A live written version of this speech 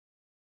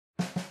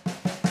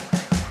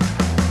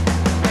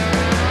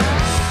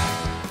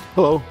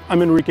Hello,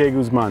 I'm Enrique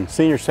Guzman,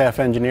 Senior Staff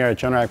Engineer at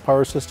Generac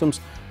Power Systems.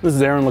 This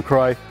is Aaron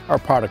LaCroix, our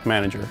Product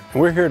Manager,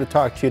 and we're here to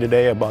talk to you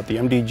today about the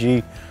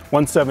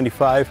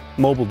MDG175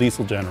 mobile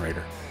diesel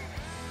generator.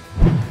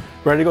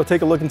 Ready to go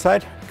take a look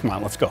inside? Come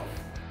on, let's go.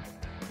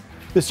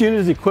 This unit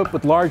is equipped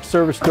with large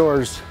service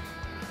doors,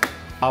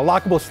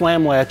 lockable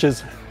slam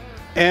latches,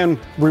 and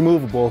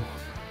removable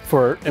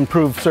for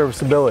improved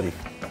serviceability.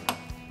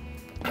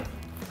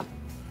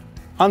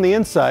 On the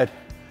inside,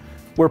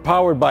 we're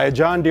powered by a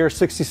John Deere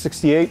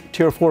 6068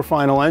 Tier 4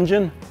 Final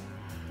engine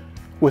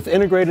with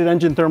integrated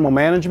engine thermal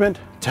management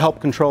to help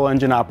control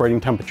engine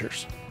operating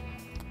temperatures.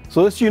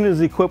 So this unit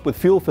is equipped with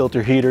fuel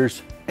filter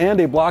heaters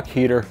and a block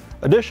heater.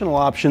 Additional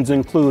options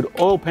include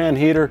oil pan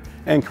heater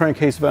and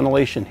crankcase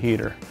ventilation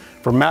heater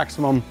for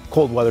maximum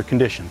cold weather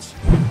conditions.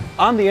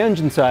 On the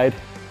engine side,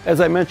 as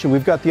I mentioned,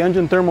 we've got the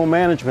engine thermal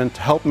management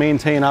to help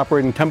maintain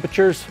operating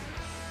temperatures.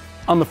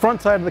 On the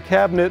front side of the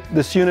cabinet,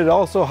 this unit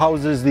also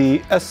houses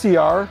the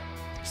SCR,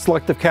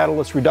 Selective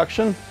Catalyst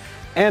Reduction,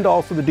 and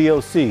also the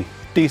DOC,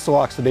 Diesel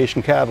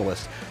Oxidation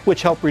Catalyst,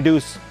 which help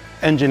reduce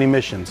engine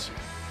emissions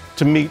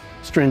to meet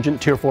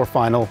stringent Tier 4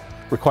 Final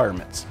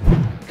requirements.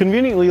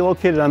 Conveniently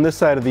located on this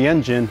side of the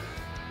engine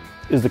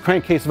is the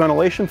crankcase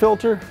ventilation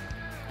filter,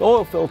 the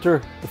oil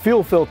filter, the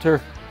fuel filter,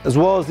 as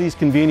well as these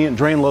convenient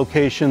drain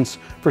locations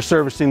for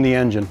servicing the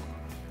engine.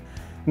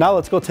 Now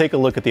let's go take a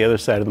look at the other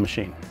side of the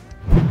machine.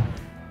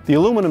 The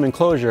aluminum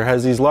enclosure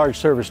has these large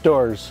service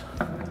doors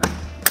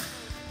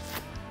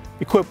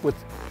equipped with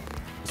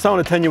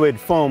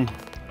sound-attenuated foam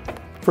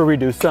for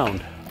reduced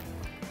sound.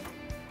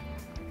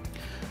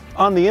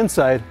 On the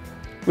inside,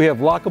 we have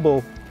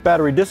lockable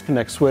battery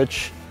disconnect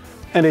switch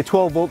and a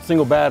 12-volt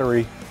single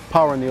battery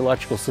powering the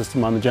electrical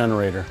system on the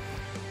generator.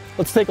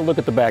 Let's take a look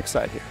at the back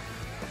side here.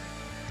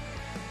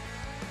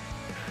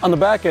 On the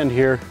back end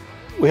here,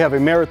 we have a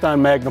Marathon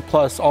Magna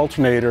Plus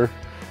alternator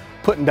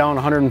putting down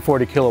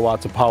 140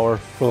 kilowatts of power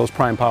for those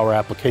prime power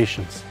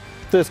applications.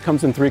 This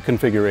comes in 3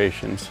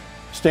 configurations.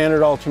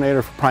 Standard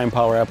alternator for prime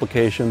power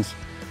applications,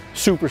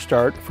 Super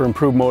Start for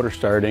improved motor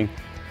starting,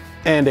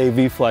 and a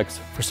V-Flex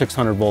for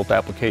 600 volt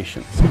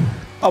applications.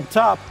 Up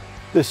top,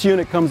 this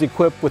unit comes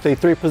equipped with a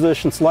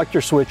 3-position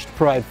selector switch to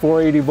provide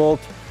 480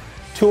 volt,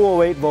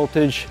 208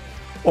 voltage,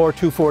 or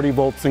 240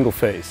 volt single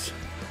phase.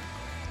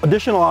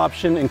 Additional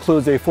option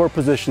includes a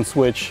 4-position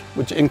switch,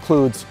 which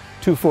includes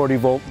 240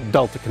 volt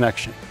delta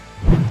connection.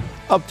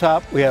 Up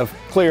top, we have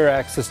clear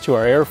access to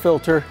our air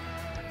filter,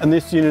 and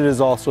this unit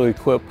is also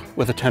equipped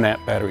with a 10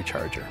 amp battery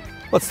charger.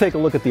 Let's take a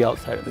look at the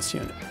outside of this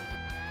unit.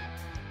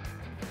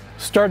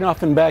 Starting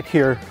off in back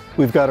here,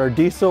 we've got our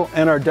diesel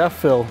and our DEF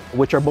fill,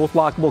 which are both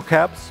lockable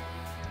caps.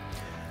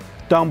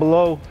 Down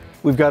below,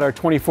 we've got our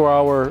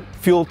 24-hour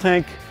fuel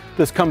tank.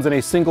 This comes in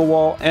a single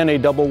wall and a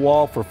double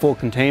wall for full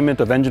containment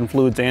of engine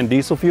fluids and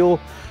diesel fuel,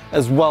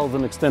 as well as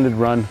an extended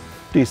run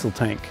diesel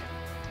tank.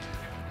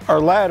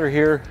 Our ladder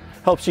here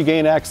helps you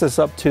gain access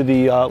up to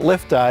the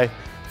lift eye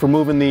for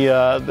moving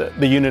the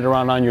unit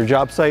around on your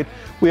job site.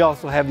 We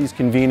also have these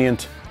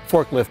convenient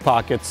forklift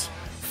pockets,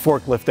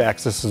 forklift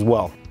access as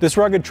well. This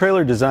rugged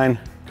trailer design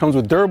comes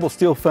with durable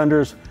steel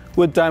fenders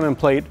with diamond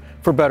plate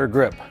for better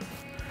grip.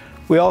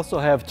 We also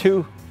have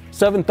 2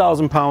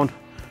 7,000-pound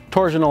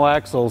torsional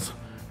axles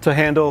to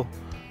handle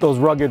those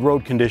rugged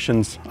road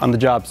conditions on the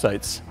job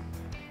sites.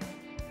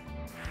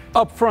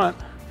 Up front,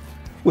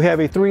 we have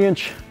a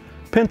 3-inch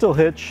pintle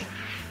hitch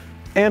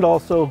and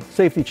also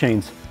safety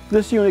chains.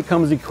 This unit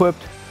comes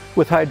equipped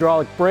with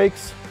hydraulic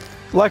brakes.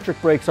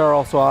 Electric brakes are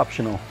also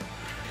optional.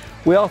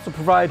 We also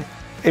provide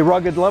a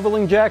rugged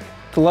leveling jack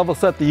to level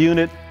set the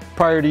unit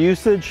prior to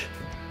usage.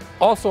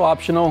 Also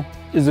optional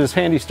is this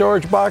handy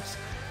storage box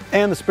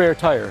and the spare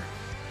tire.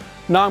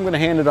 Now I'm going to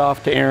hand it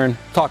off to Aaron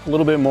to talk a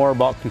little bit more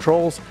about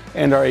controls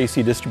and our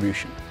AC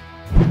distribution.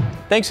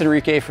 Thanks,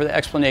 Enrique, for the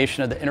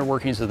explanation of the inner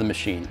workings of the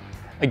machine.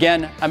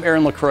 Again, I'm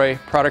Aaron LaCroix,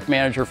 Product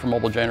Manager for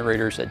Mobile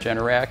Generators at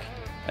Generac,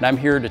 and I'm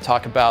here to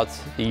talk about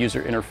the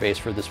user interface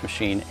for this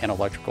machine and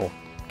electrical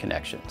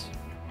connections.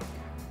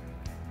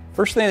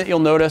 First thing that you'll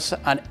notice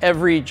on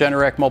every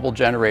Generac mobile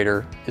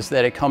generator is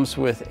that it comes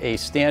with a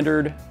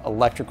standard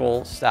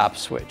electrical stop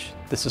switch.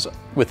 This is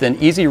within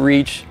easy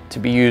reach to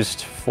be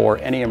used for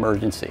any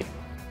emergency.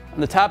 On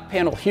the top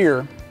panel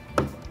here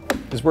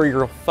is where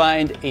you'll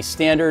find a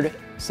standard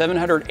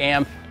 700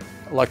 amp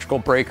electrical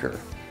breaker.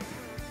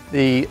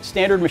 The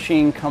standard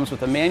machine comes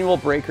with a manual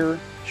breaker.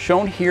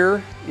 Shown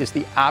here is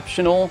the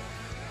optional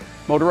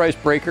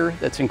motorized breaker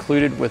that's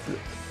included with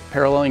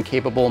paralleling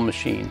capable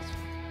machines.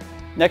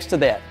 Next to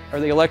that are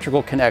the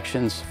electrical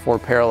connections for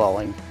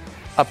paralleling.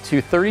 Up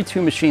to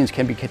 32 machines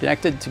can be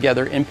connected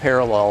together in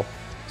parallel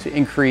to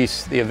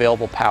increase the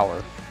available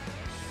power.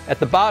 At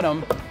the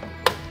bottom,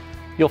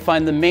 you'll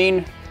find the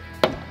main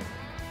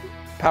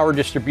power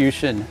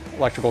distribution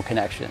electrical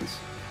connections.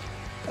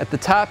 At the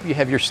top, you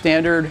have your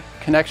standard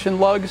connection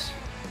lugs.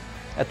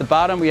 At the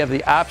bottom, we have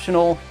the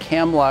optional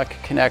cam lock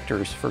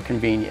connectors for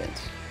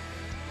convenience.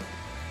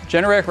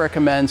 Generac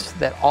recommends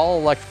that all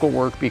electrical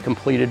work be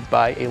completed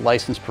by a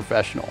licensed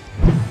professional.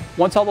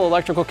 Once all the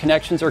electrical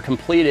connections are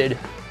completed,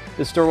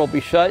 This door will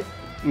be shut.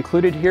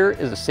 Included here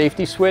is a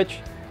safety switch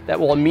that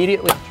will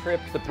immediately trip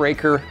the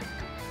breaker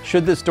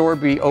should this door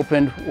be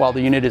opened while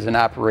the unit is in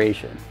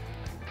operation.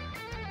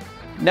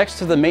 Next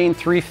to the main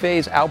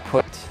three-phase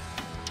output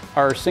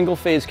are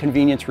single-phase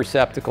convenience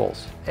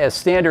receptacles. As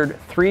standard,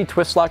 3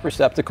 twist lock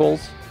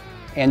receptacles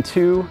and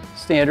 2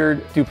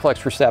 standard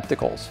duplex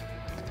receptacles.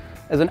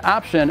 As an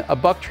option, a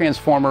buck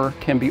transformer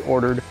can be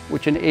ordered,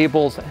 which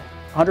enables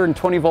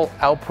 120 volt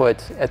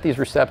output at these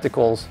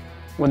receptacles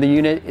when the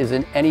unit is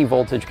in any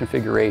voltage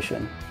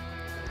configuration.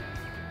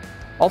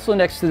 Also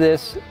next to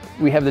this,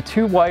 we have the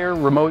 2-wire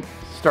remote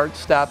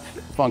start-stop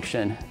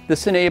function.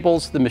 This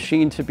enables the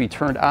machine to be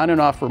turned on and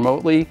off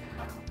remotely.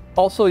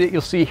 Also,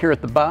 you'll see here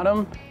at the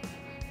bottom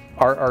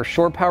are our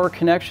shore power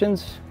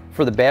connections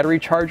for the battery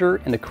charger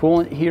and the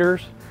coolant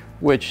heaters,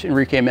 which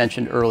Enrique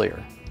mentioned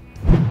earlier.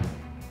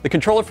 The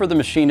controller for the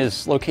machine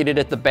is located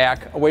at the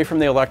back, away from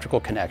the electrical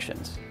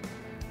connections.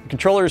 The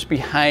controller is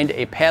behind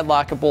a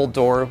padlockable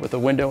door with a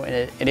window in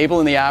it,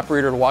 enabling the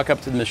operator to walk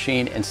up to the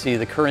machine and see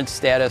the current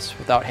status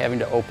without having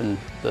to open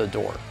the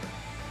door.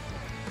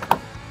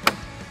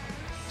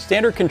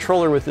 Standard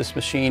controller with this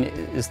machine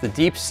is the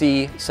Deep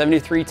Sea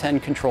 7310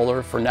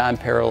 controller for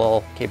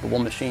non-parallel capable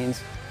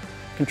machines.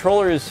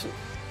 Controller is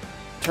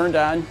turned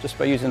on just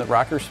by using the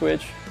rocker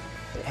switch.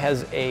 It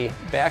has a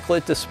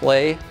backlit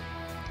display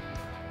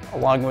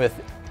along with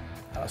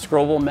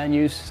scrollable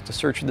menus to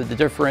search the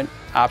different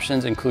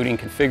options, including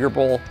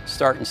configurable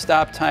start and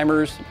stop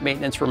timers,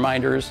 maintenance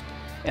reminders,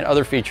 and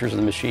other features of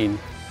the machine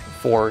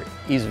for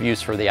ease of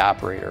use for the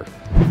operator.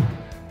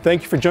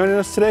 Thank you for joining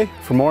us today.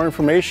 For more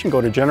information,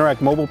 go to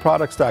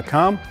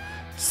generacmobileproducts.com.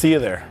 See you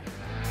there.